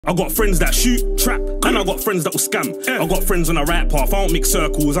I got friends that shoot, trap, and I got friends that will scam. I got friends on the right path, I don't mix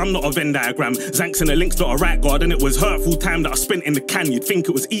circles, I'm not a Venn diagram. Zanks and the links, not a right guard, and it was hurtful time that I spent in the can. You'd think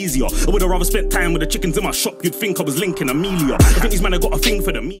it was easier. I would have rather spent time with the chickens in my shop, you'd think I was linking Amelia. I think these men have got a thing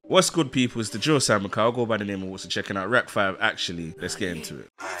for them. What's good, people? It's the Joe Simon. I'll go by the name of what's checking out Rack5. Actually, let's get into it.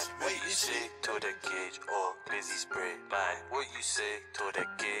 What you say to the cage or glizzy spray? What you say to the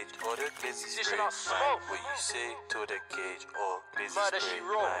cage or the glizzy spray? What you say to the cage or glizzy spray?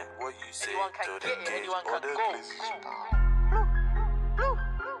 What you say to the cage or the glizzy spray?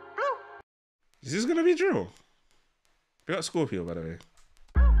 Is this gonna be Drew? We got Scorpio, by the way.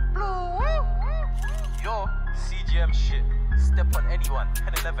 Yo, CGM shit. Step on anyone,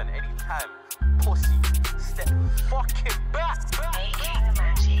 10-11, anytime. Pussy, step fucking back.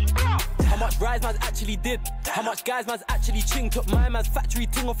 How much rise man's actually did? How much guys man's actually ching? Took my man's factory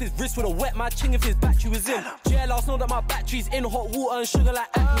ting off his wrist with a wet my ching if his battery was in. JLRs know that my battery's in, hot water and sugar like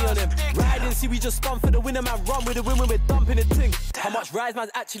acne on him. Riding, see we just spun for the winner, man. Run with the win when we're dumping the ting. How much rise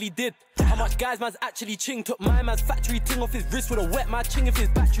man's actually did? How much guys man's actually ching? Took my man's factory ting off his wrist with a wet my ching if his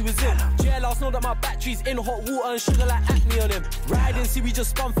battery was in. JLRs know that my battery's in, hot water and sugar like acne on him. Riding, see we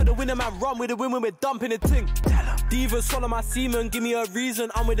just spun for the winner, man. Run with the win when we're dumping the ting. Divas swallow my semen, give me a reason,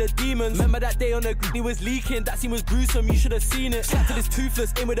 I'm with the demons. Remember that day on the he was leaking, that scene was gruesome, you should have seen it. Slapped till it's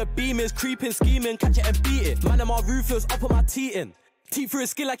toothless, in with the beamers, creeping, scheming, catch it and beat it. Man, I'm all ruthless, I'll put my teeth in. Teeth through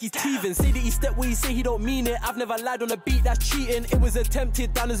his skin like he's teething. Say that he step where he say he don't mean it. I've never lied on a beat, that's cheating. It was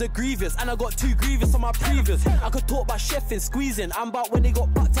attempted, done as a grievous, and I got 2 grievous on my previous. I could talk about chefing, squeezing, I'm about when they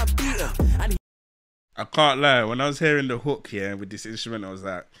got bucked and beaten. And I can't lie, when I was hearing the hook here with this instrument, I was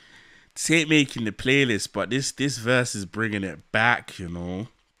like, this ain't making the playlist, but this verse is bringing it back, you know.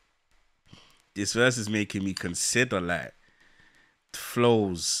 This verse is making me consider, like,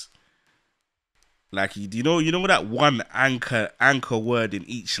 flows. Like, you know that one anchor word in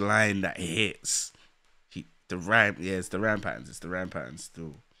each line that hits. The rhyme, yeah, it's the rhyme patterns. It's the rhyme patterns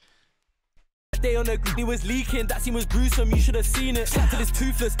still. Day on the he was leaking, that scene was gruesome, you should have seen it. Slapped till it's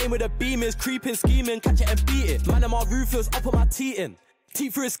toothless, in with the beamers, creeping, scheming, catch it and beat it. Man, I'm all ruthless, I'll put my teeth in.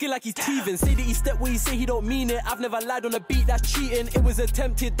 Teeth through his skin like he's teething. Say that he step where he say he don't mean it. I've never lied on a beat, that's cheating. It was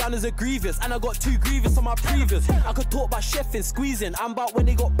attempted, done as a grievous, and I got 2 grievous on my previous. I could talk about chefing, squeezing, I'm about when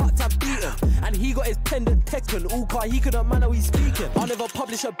they got bucked and beaten. And he got his pendant Tekken, all car, he couldn't man how he's speaking. I'll never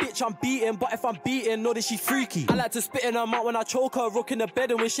publish a bitch I'm beating, but if I'm beating, know that she's freaky. I like to spit in her mouth when I choke her, rocking the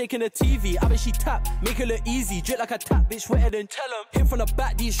bed and we're shaking the TV. I bet she tap, make her look easy, drip like a tap, bitch wetter than tell him. Him from the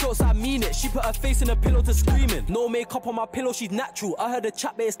back, these shorts, I mean it. She put her face in the pillow to screaming. No makeup on my pillow, she's natural. I heard the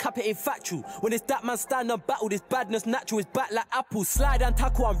chat, but it's cap, it ain't factual. When it's that man stand and battle, this badness natural, it's back like apple. Slide and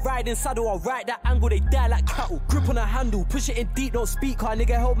tackle, I'm riding saddle, I'll ride that angle, they die like cattle. Grip on a handle, push it in deep, don't speak, car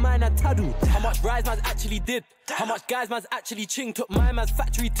nigga help mine and taddle. How much rise man's actually did? How much guys man's actually ching? Took my man's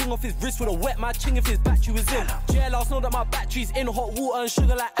factory ting off his wrist with a wet my ching if his battery was in. JLRs know that my battery's in, hot water and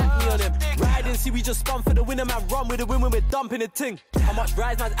sugar like acne on him. Riding, see we just spun for the winner, man. Run with the win when we're dumping the ting. How much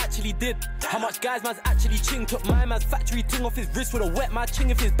rise man's actually did? How much guys man's actually ching? Took my man's factory ting off his wrist with a wet my ching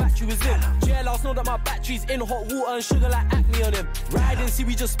if his battery was in. JLRs know that my battery's in, hot water and sugar like acne on him. Riding, see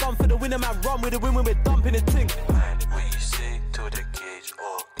we just spun for the winner, man. Run with the win when we're dumping the ting. What you say to the cage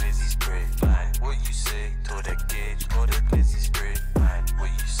or glizzy spray? What you say to the cage or the glizzy spray? What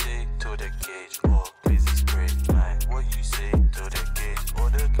you say to the cage or glizzy spray? What you say to the cage or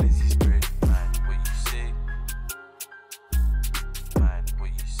the glizzy spray? What you say? What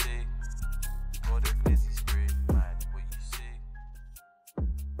you say or the glizzy spray? What you say?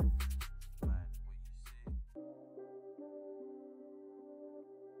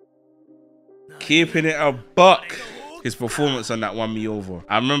 Keeping it a buck. His performance on that won me over.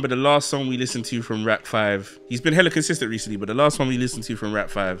 I remember the last song we listened to from Rack5. He's been hella consistent recently, but the last one we listened to from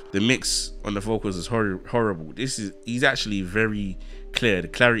Rack5, the mix on the vocals is horrible. He's actually very clear. The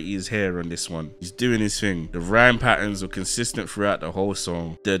clarity is here on this one. He's doing his thing. The rhyme patterns are consistent throughout the whole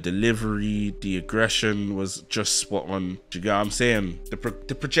song. The delivery, the aggression was just spot on. Do you get what I'm saying? The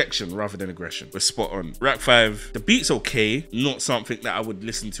projection rather than aggression was spot on. Rack5, the beat's okay, not something that I would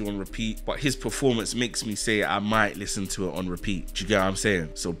listen to on repeat, but his performance makes me say I might listen to it on repeat. Do you get what I'm saying?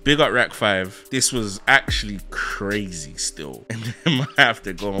 So big up Rack5. This was actually crazy still, and I might have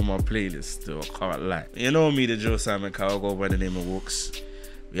to go on my playlist still. I can't lie. You know me, the Joe Simon. I'll go by the name of Walks.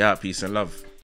 We out. Peace and love.